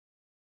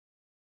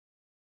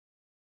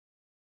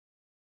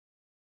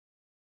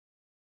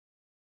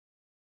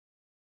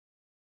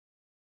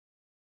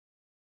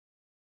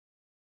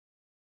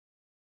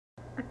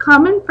A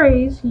common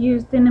phrase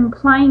used in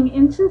implying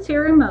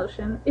insincere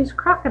emotion is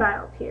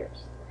crocodile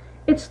tears.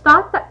 It's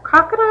thought that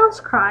crocodiles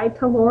cry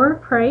to lure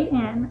prey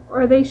in,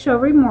 or they show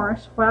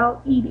remorse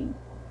while eating.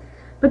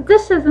 But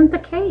this isn't the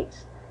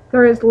case.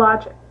 There is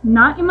logic,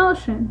 not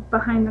emotion,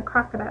 behind the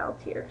crocodile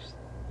tears.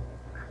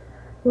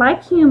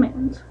 Like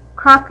humans,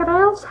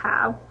 crocodiles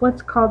have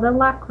what's called a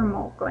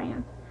lacrimal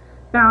gland,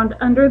 found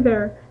under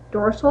their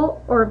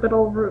dorsal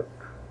orbital roof.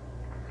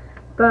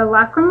 The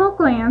lacrimal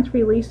glands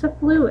release a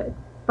fluid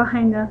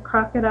behind the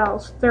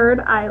crocodile's third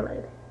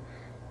eyelid.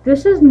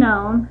 This is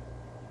known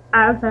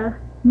as a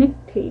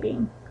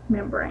nictitating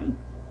membrane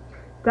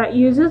that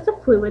uses the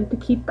fluid to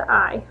keep the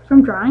eye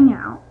from drying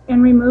out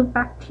and remove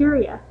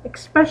bacteria,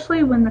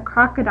 especially when the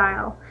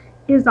crocodile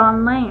is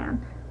on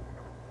land.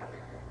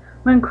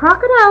 When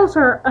crocodiles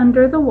are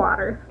under the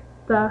water,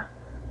 the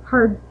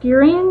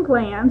Hadrian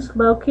glands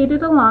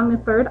located along the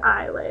third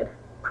eyelid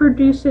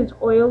produces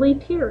oily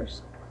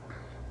tears.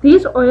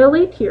 These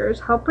oily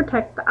tears help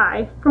protect the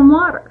eye from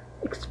water,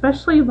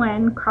 especially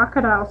when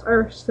crocodiles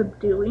are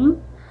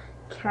subduing,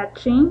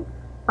 catching,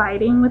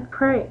 fighting with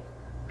prey.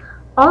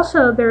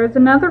 Also, there is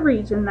another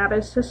reason that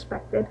is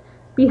suspected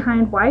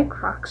behind why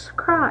crocs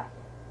cry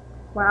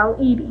while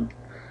eating.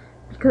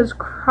 Because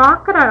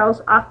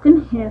crocodiles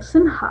often hiss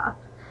and huff,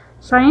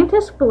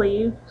 scientists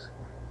believe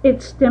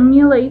it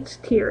stimulates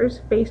tears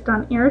based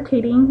on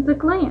irritating the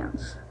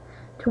glands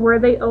to where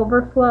they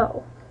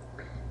overflow.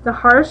 The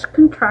harsh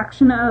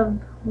contraction of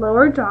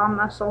lower jaw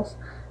muscles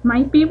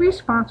might be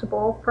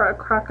responsible for a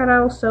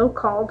crocodile's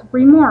so-called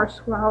remorse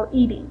while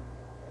eating.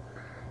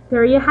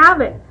 There you have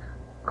it.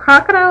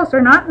 Crocodiles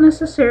are not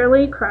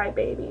necessarily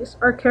crybabies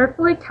or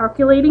carefully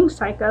calculating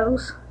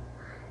psychos.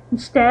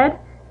 Instead,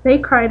 they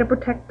cry to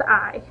protect the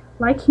eye,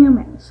 like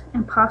humans,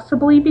 and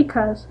possibly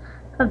because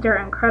of their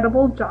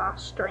incredible jaw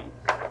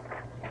strength.